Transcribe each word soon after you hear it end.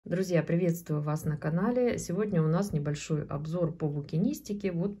Друзья, приветствую вас на канале. Сегодня у нас небольшой обзор по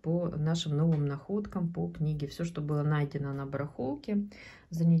букинистике, вот по нашим новым находкам по книге. Все, что было найдено на барахолке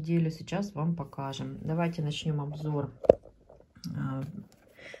за неделю, сейчас вам покажем. Давайте начнем обзор.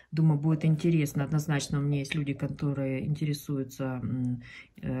 Думаю, будет интересно. Однозначно у меня есть люди, которые интересуются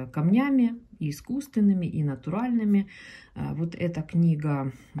камнями, и искусственными, и натуральными. Вот эта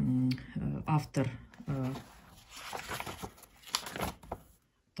книга, автор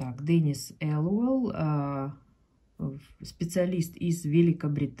Деннис Элуэлл, специалист из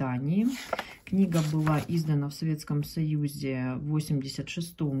Великобритании. Книга была издана в Советском Союзе в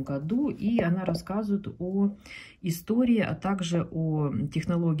 1986 году, и она рассказывает о истории, а также о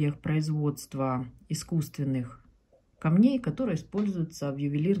технологиях производства искусственных камней, которые используются в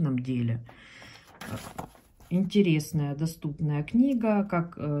ювелирном деле. Интересная, доступная книга,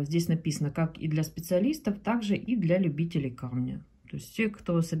 как здесь написано, как и для специалистов, также и для любителей камня. То есть те,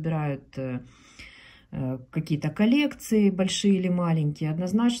 кто собирают какие-то коллекции, большие или маленькие,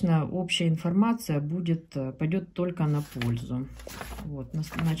 однозначно общая информация пойдет только на пользу. Вот,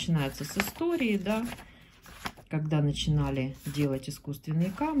 начинается с истории, да, когда начинали делать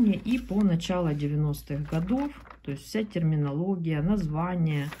искусственные камни, и по начало 90-х годов, то есть вся терминология,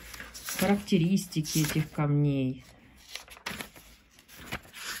 названия, характеристики этих камней.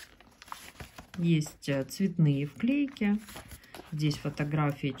 Есть цветные вклейки. Здесь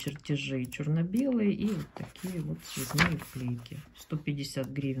фотографии, чертежи черно-белые и вот такие вот цветные вклейки. 150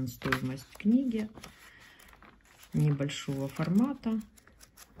 гривен стоимость книги. Небольшого формата.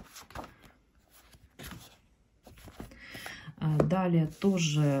 Далее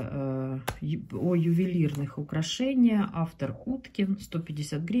тоже о ювелирных украшениях. Автор Уткин,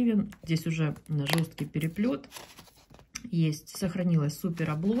 150 гривен. Здесь уже жесткий переплет. Есть, сохранилась супер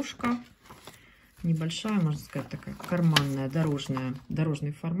обложка. Небольшая, можно сказать, такая карманная,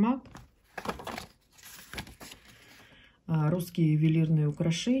 дорожный формат. Русские ювелирные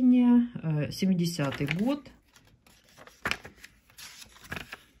украшения, 70-й год.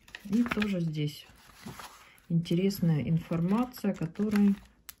 И тоже здесь интересная информация, которой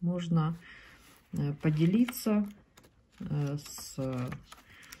можно поделиться с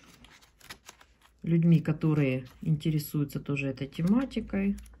людьми, которые интересуются тоже этой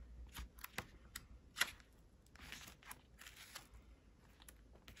тематикой.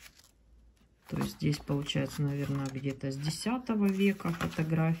 То есть здесь получается, наверное, где-то с X века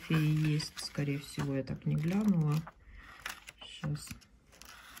фотографии есть. Скорее всего, я так не глянула. Сейчас.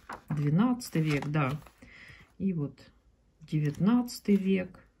 12 век, да. И вот 19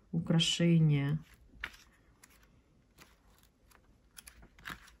 век украшения.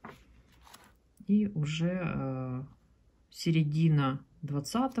 И уже середина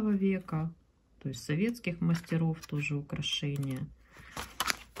 20 века. То есть советских мастеров тоже украшения.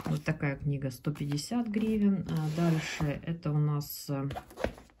 Вот такая книга, 150 гривен. Дальше это у нас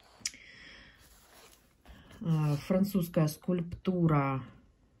французская скульптура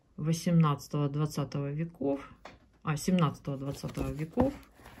 18-20 веков, 17-20 веков.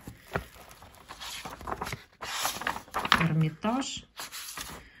 Эрмитаж.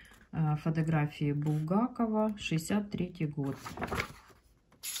 Фотографии Булгакова, 63 год.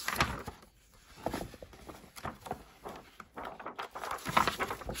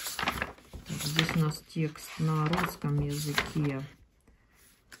 Здесь у нас текст на русском языке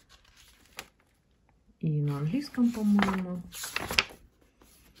и на английском, по-моему.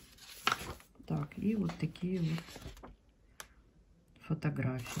 Так, и вот такие вот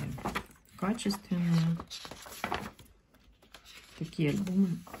фотографии. Качественные. Такие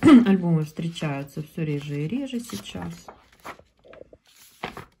альбомы встречаются все реже и реже сейчас.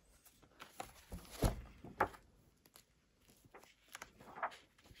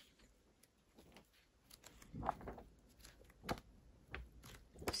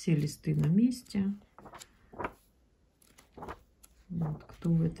 Все листы на месте. Вот,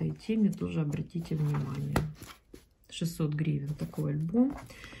 кто в этой теме, тоже обратите внимание. 600 гривен такой альбом.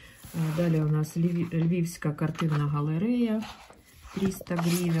 Далее у нас Львівська картинна галерея, 300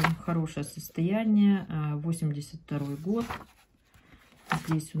 гривен. Хорошее состояние, 82 год.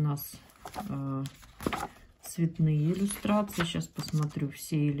 Здесь у нас цветные иллюстрации. Сейчас посмотрю,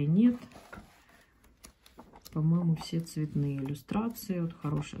 все или нет. По-моему, все цветные иллюстрации. Вот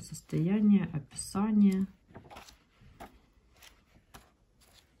хорошее состояние, описание.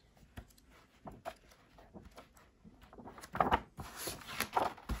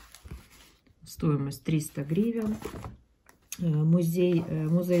 Стоимость 300 гривен.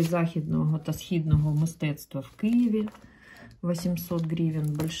 Музей західного та східного мистецтва в Києві. 800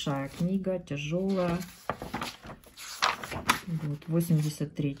 гривен. Большая книга, тяжелая. Вот,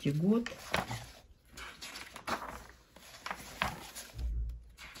 83-й год.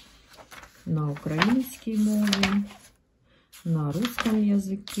 На украинской мове, на русском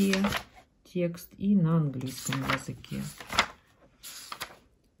языке текст и на английском языке.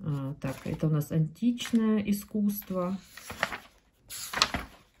 Так, это у нас античное искусство.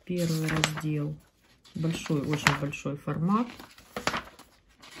 Первый раздел. Большой, очень большой формат.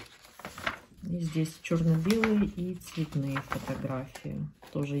 И здесь черно-белые и цветные фотографии.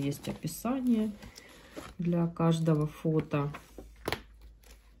 Тоже есть описание для каждого фото.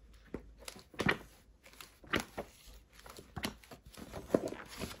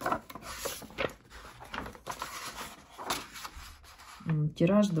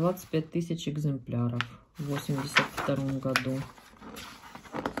 Тираж 25 тысяч экземпляров в 1982 году.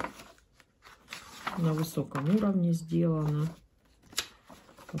 На высоком уровне сделано,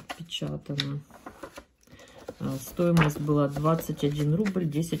 отпечатано. Стоимость была 21 рубль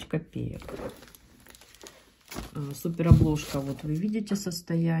 10 копеек. Супер обложка, вот вы видите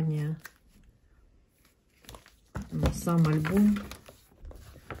состояние. Сам альбом,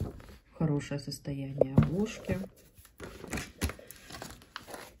 хорошее состояние обложки.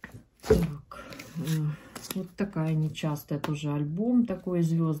 Так, вот такая нечастая тоже альбом, такой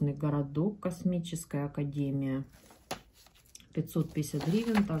звездный городок, космическая академия. 550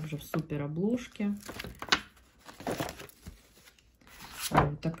 гривен, также в супер обложке.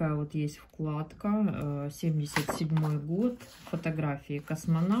 Вот такая вот есть вкладка, 77 год, фотографии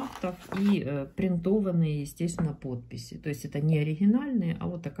космонавтов и принтованные, естественно, подписи. То есть это не оригинальные, а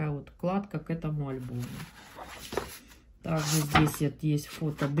вот такая вот вкладка к этому альбому. Также здесь есть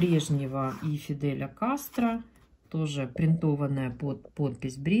фото Брежнева и Фиделя Кастро. Тоже принтованная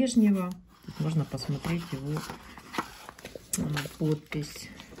подпись Брежнева. Тут можно посмотреть его подпись.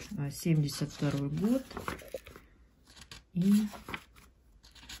 72 год. И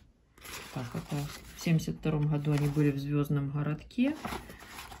так, это в 72 году они были в Звездном городке.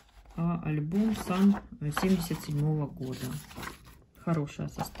 А альбом сам 77 года. Хорошее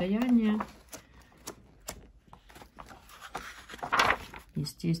состояние.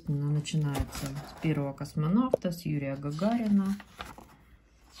 Естественно, начинается с первого космонавта, с Юрия Гагарина.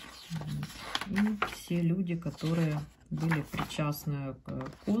 И все люди, которые были причастны к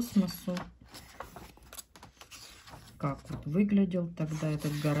космосу. Как вот выглядел тогда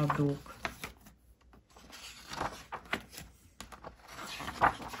этот городок.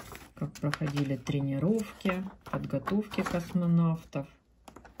 Как проходили тренировки, подготовки космонавтов.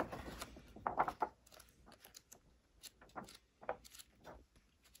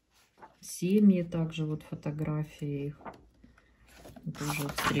 Семьи, также вот фотографии их. Тоже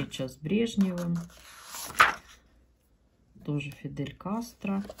встреча с Брежневым. Тоже Фидель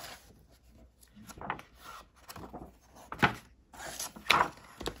Кастро.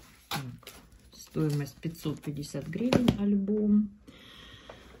 Так, стоимость 550 гривен альбом.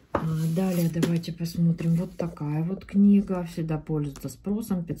 Далее давайте посмотрим. Вот такая вот книга. Всегда пользуется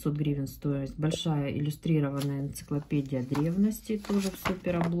спросом. 500 гривен стоимость. Большая иллюстрированная энциклопедия древности. Тоже в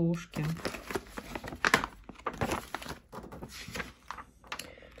супер обложке.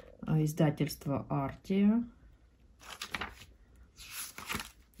 Издательство Артия.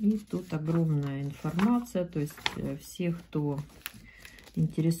 И тут огромная информация. То есть все, кто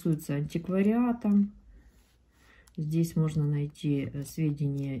интересуется антиквариатом. Здесь можно найти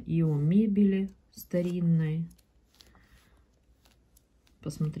сведения и о мебели старинной.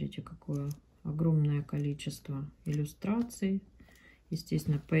 Посмотрите, какое огромное количество иллюстраций.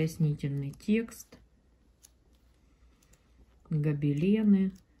 Естественно, пояснительный текст.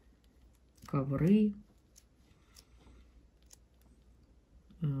 Гобелены, ковры.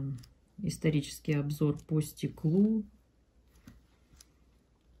 Исторический обзор по стеклу,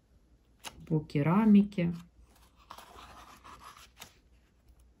 по керамике.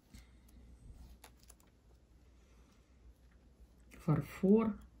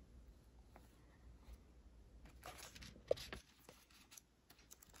 Фарфор.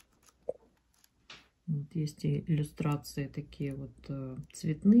 Вот есть иллюстрации такие вот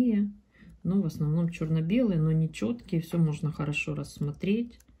цветные, но в основном черно-белые, но не четкие. Все можно хорошо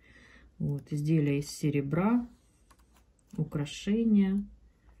рассмотреть. Вот изделия из серебра, украшения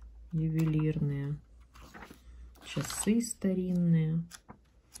ювелирные, часы старинные.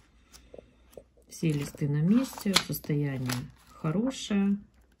 Все листы на месте, состояние хорошее.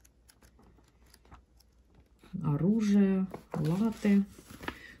 Оружие, латы.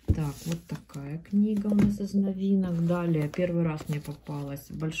 Так, вот такая книга у нас из новинок. Далее, первый раз мне попалась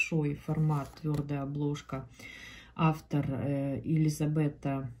большой формат, твердая обложка. Автор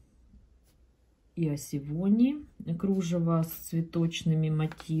Елизабета и о сивоне. Кружево с цветочными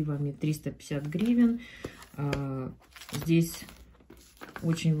мотивами, 350 гривен. Здесь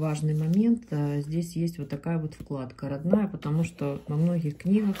очень важный момент. Здесь есть вот такая вот вкладка родная, потому что во многих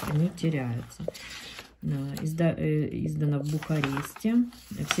книгах они теряются. Издана в Бухаресте.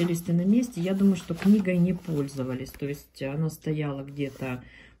 Все листы на месте. Я думаю, что книгой не пользовались. То есть она стояла где-то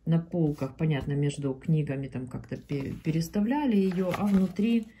на полках, понятно, между книгами там как-то переставляли ее, а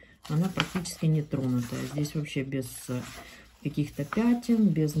внутри она практически не тронутая. Здесь вообще без каких-то пятен,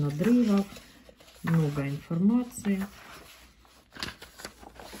 без надрывов. Много информации.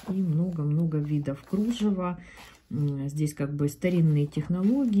 И много-много видов кружева. Здесь как бы старинные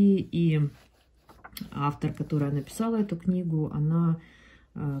технологии. И автор, которая написала эту книгу, она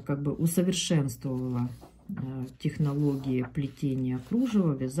как бы усовершенствовала технологии плетения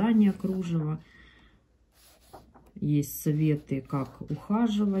кружева, вязания кружева. Есть советы, как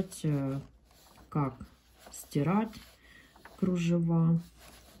ухаживать, как стирать кружева.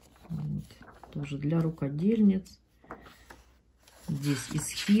 Вот. Тоже для рукодельниц. Здесь и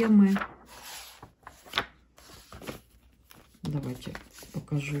схемы. Давайте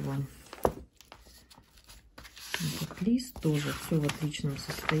покажу вам этот лист. Тоже все в отличном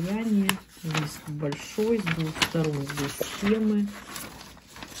состоянии. Лист большой, с двух сторон здесь схемы.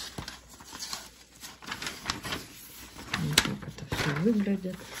 Вот так это все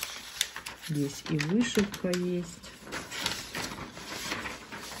выглядит. Здесь и вышивка есть.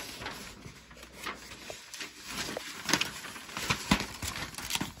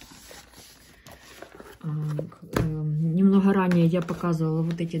 Немного ранее я показывала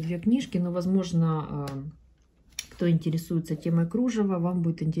вот эти две книжки, но, возможно, кто интересуется темой кружева, вам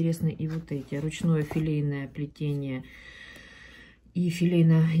будет интересно и вот эти. Ручное филейное плетение и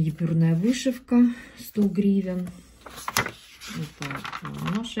филейно-епюрная вышивка, 100 гривен. Это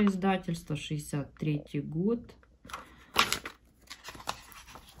наше издательство, 63-й год.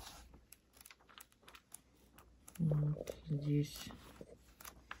 Вот здесь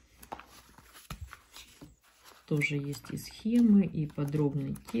тоже есть и схемы, и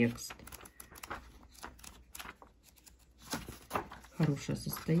подробный текст. Хорошее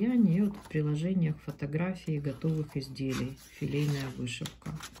состояние. И вот в приложениях фотографии готовых изделий. Филейная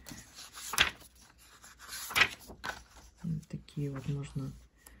вышивка. Вот такие вот можно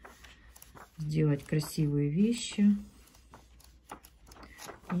сделать красивые вещи.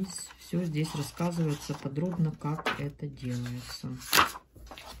 И все здесь рассказывается подробно, как это делается.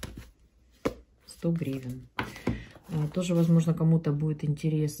 100 гривен. Тоже, возможно, кому-то будет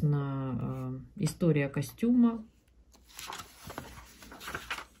интересна история костюма.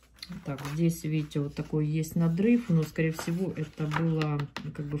 Так, здесь, видите, вот такой есть надрыв, но, скорее всего, это была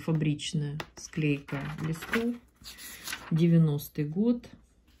как бы фабричная склейка листов. 90-й год.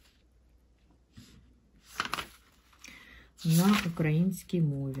 На украинской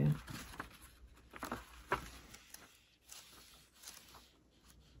мове.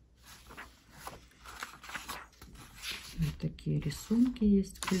 Вот такие рисунки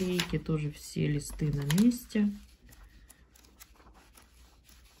есть, клейки, тоже все листы на месте.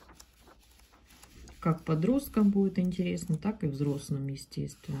 Как подросткам будет интересно, так и взрослым,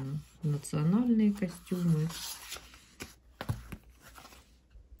 естественно. Национальные костюмы.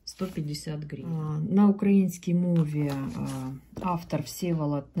 150 гривен. На українській мові автор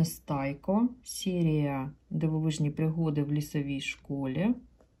Всеволод Нестайко. Серія «Дивовижні пригоди в лісовій школі».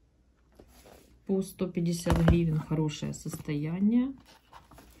 По 150 гривен. Хорошее состояние.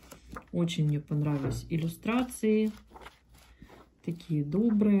 Очень мне понравились иллюстрации. Такие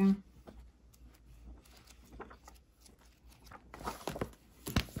добрые.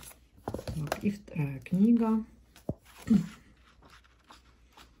 Так, и вторая книга.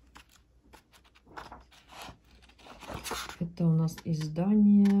 Это у нас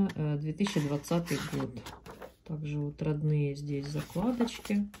издание 2020 год. Также вот родные здесь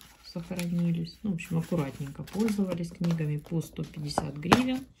закладочки сохранились. Ну, в общем, аккуратненько пользовались книгами по 150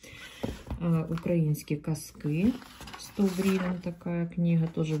 гривен. Украинские казки. 100 гривен такая книга.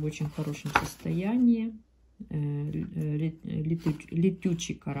 Тоже в очень хорошем состоянии.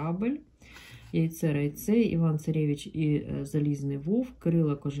 Летючий корабль. Яйце Райце, Іван Царевич і Залізний вовк,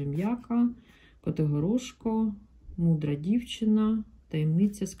 Кирила Кожем'яка, Котигорошко, Мудра дівчина,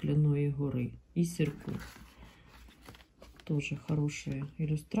 Таємниця Скляної гори и Сірку. Тоже хорошая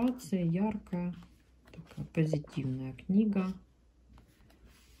иллюстрация, яркая, такая позитивная книга.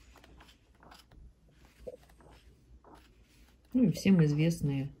 Ну и всем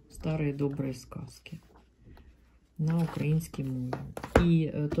известные старые добрые сказки на украинской мове.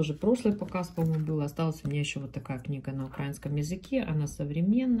 И тоже прошлый показ, по-моему, был. Осталась у меня еще вот такая книга на украинском языке. Она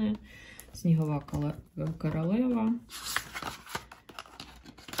современная. Снеговая королева.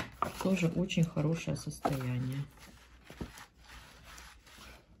 Тоже очень хорошее состояние.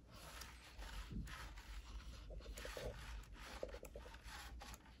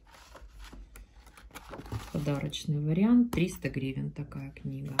 Подарочный вариант. 300 гривен такая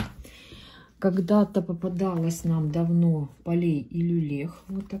книга. Когда-то попадалась нам давно «Полей и люлех».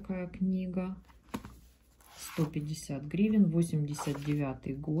 Вот такая книга. 150 гривен.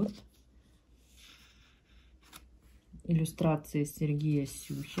 89 год. Иллюстрации Сергея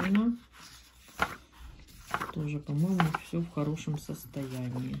Сюхина. Тоже, по-моему, все в хорошем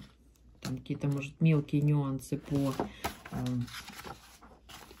состоянии. Там какие-то, может, мелкие нюансы по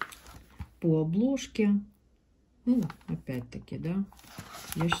обложке. Ну, опять-таки, да.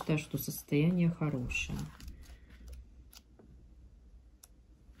 Я считаю, что состояние хорошее.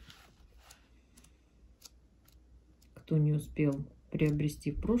 Кто не успел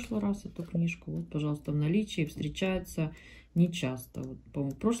приобрести в прошлый раз эту книжку, вот, пожалуйста, в наличии. Встречается нечасто. Вот,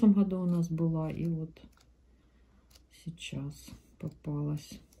 по-моему, в прошлом году у нас была, и вот сейчас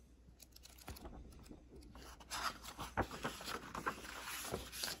попалась.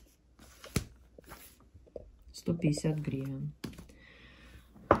 $150 гривен.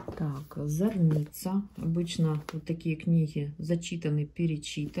 Так, «Зорница». Обычно вот такие книги зачитаны,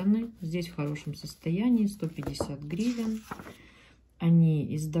 перечитаны. Здесь в хорошем состоянии. 150 гривен.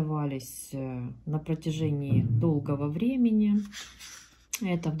 Они издавались на протяжении долгого времени.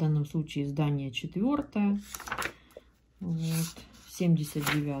 Это в данном случае издание 4-е. Вот.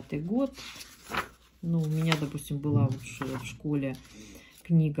 79 год. Ну, у меня, допустим, была в школе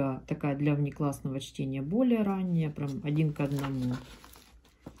книга такая для внеклассного чтения, более ранняя, прям 1 к 1.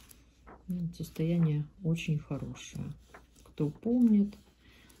 Состояние очень хорошее. Кто помнит,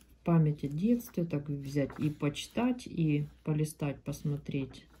 память о детстве, так взять и почитать, и полистать,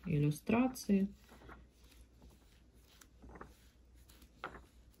 посмотреть иллюстрации.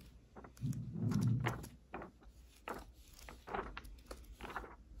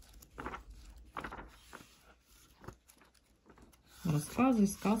 Рассказы,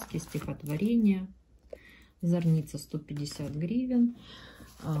 сказки, стихотворения. «Зорница» 150 гривен.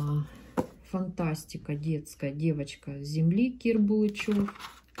 Фантастика детская, «Девочка с земли», Кир Булычев.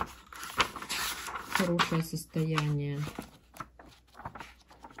 Хорошее состояние.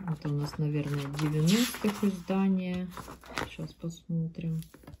 Это у нас, наверное, 90-х издание. Сейчас посмотрим.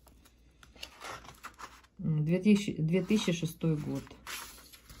 2006 год.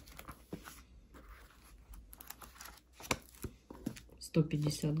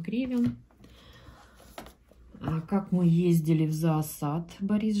 $150 гривен. «Как мы ездили в зоосад»,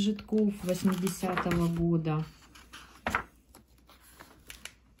 Борис Житков, 80-го года.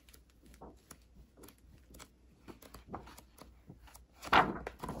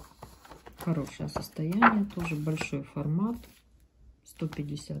 Хорошее состояние, тоже большой формат.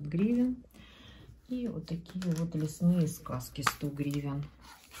 150 гривен. И вот такие вот «Лесные сказки», 100 гривен.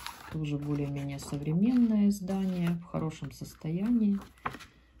 Тоже более-менее современное издание, в хорошем состоянии.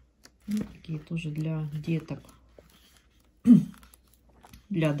 Ну, такие тоже для деток,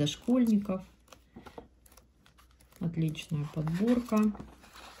 для дошкольников. Отличная подборка.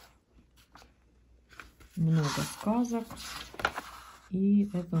 Много сказок. И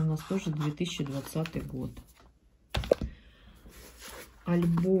это у нас тоже 2020 год.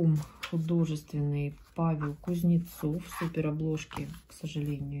 Альбом художественный Павел Кузнецов. Суперобложки, к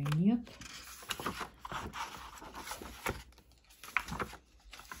сожалению, нет.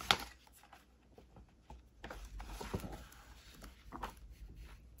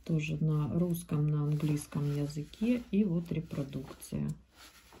 Тоже на русском, на английском языке. И вот репродукция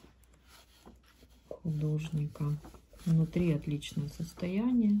художника. Внутри отличное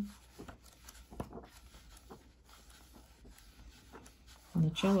состояние.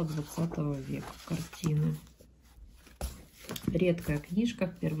 Начало 20 века картины. Редкая книжка,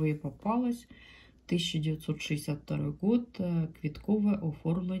 впервые попалась. 1962 год. Квіткове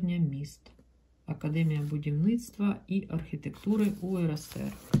оформлення міст. Академія будівництва і архітектури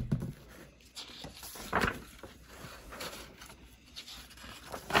УРСР.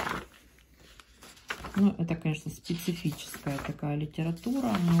 Ну, это, конечно, специфическая такая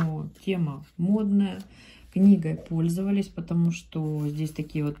литература, но тема модная. Книгой пользовались, потому что здесь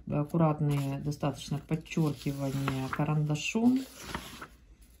такие вот аккуратные достаточно подчеркивания карандашом.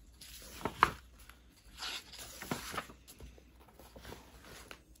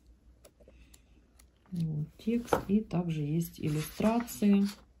 Вот текст, и также есть иллюстрации,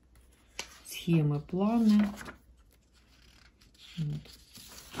 схемы, планы. Вот.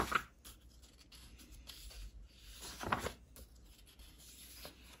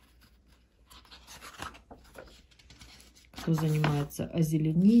 кто занимается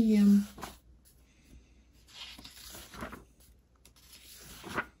озеленением.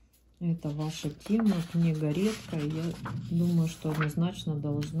 Это ваша тема, книга редкая. Я думаю, что однозначно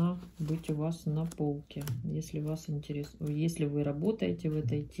должна быть у вас на полке, если вас интересует, если вы работаете в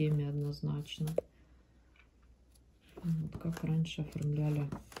этой теме однозначно. Вот как раньше оформляли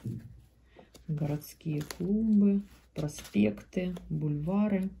городские клумбы, проспекты,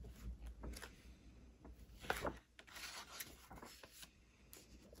 бульвары.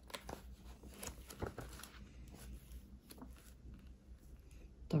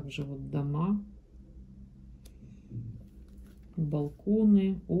 Также вот дома,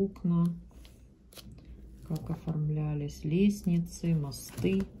 балконы, окна, как оформлялись, лестницы,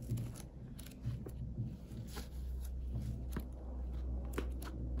 мосты.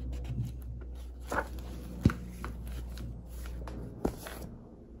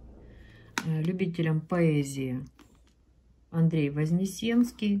 Любителям поэзии Андрей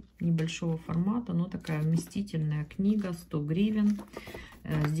Вознесенский, небольшого формата, но такая вместительная книга, 100 гривен.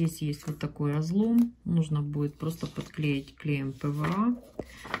 Здесь есть вот такой разлом, нужно будет просто подклеить клеем ПВА,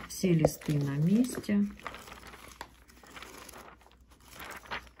 все листы на месте.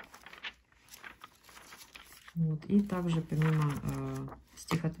 Вот. И также помимо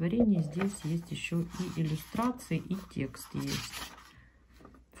стихотворений здесь есть еще и иллюстрации, и текст есть.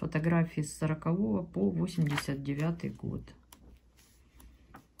 Фотографии с 40 по 89 год.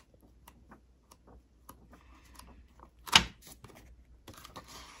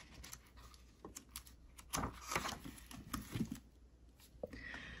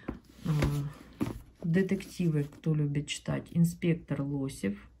 Детективы, кто любит читать, инспектор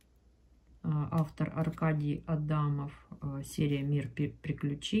Лосев, автор Аркадий Адамов, серия «Мир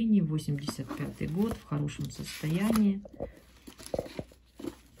приключений», 85 год, в хорошем состоянии.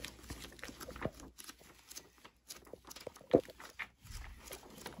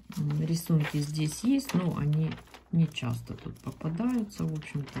 Рисунки здесь есть, но они не часто тут попадаются. В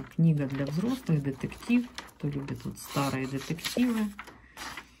общем-то, книга для взрослых, детектив, кто любит вот старые детективы.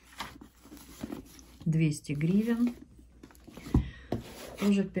 200 гривен.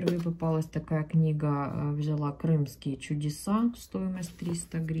 Тоже впервые попалась такая книга. Взяла «Крымские чудеса». Стоимость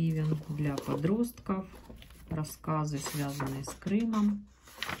 300 гривен. Для подростков. Рассказы, связанные с Крымом.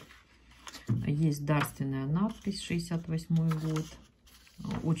 Есть дарственная надпись, 68 год.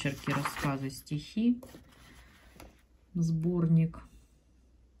 Очерки, рассказы, стихи. Сборник.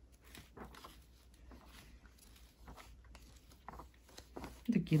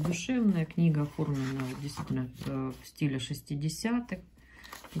 Такие душевные. Книга оформлена действительно в стиле 60-х.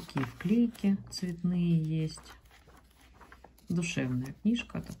 Такие вклейки цветные есть. Душевная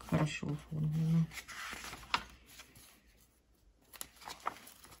книжка, так хорошо оформлена.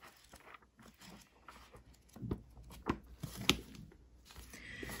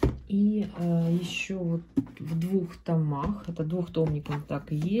 И еще вот в 2 томах, это двухтомником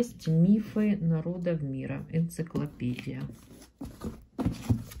так и есть, «Мифы народов мира», энциклопедия.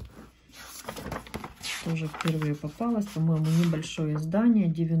 Тоже впервые попалась, по-моему, небольшое издание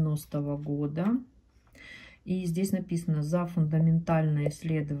 90-го года. И здесь написано: за фундаментальное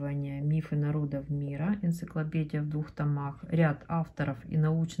исследование «Мифы народов мира», энциклопедия в 2 томах. Ряд авторов и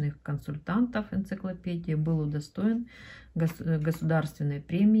научных консультантов энциклопедии был удостоен Государственной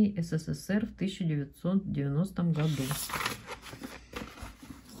премии СССР в 1990 году.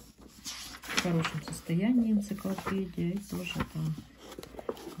 В хорошем состоянии энциклопедия. И тоже там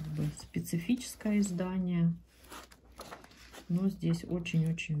как бы специфическое издание. Но здесь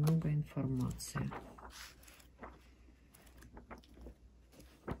очень-очень много информации.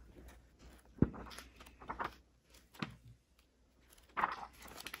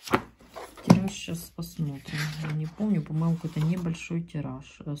 Тираж сейчас посмотрим. Я не помню, по-моему, какой-то небольшой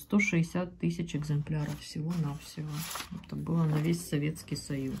тираж. 160 тысяч экземпляров всего-навсего. Это было на весь Советский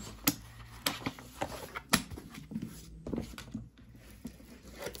Союз.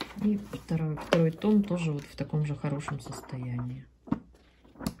 И второй том тоже вот в таком же хорошем состоянии.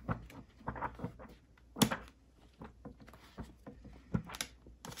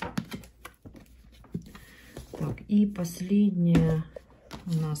 Так, и последнее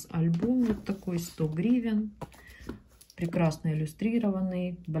у нас альбом вот такой, 100 гривен. Прекрасно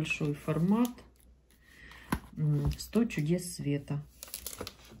иллюстрированный, большой формат. 100 чудес света.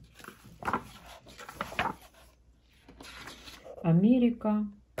 Америка,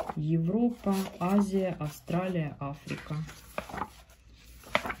 Европа, Азия, Австралия, Африка.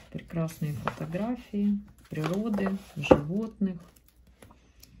 Прекрасные фотографии природы, животных,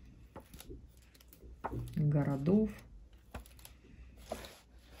 городов.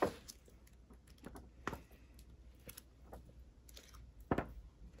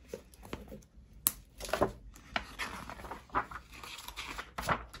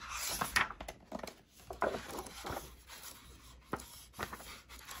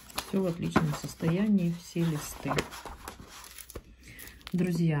 Все в отличном состоянии, все листы.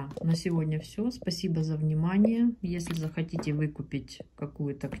 Друзья, на сегодня все. Спасибо за внимание. Если захотите выкупить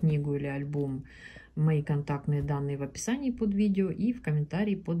какую-то книгу или альбом, мои контактные данные в описании под видео и в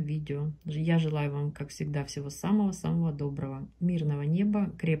комментарии под видео. Я желаю вам, как всегда, всего самого-самого доброго. Мирного неба,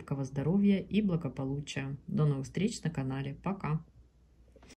 крепкого здоровья и благополучия. До новых встреч на канале. Пока!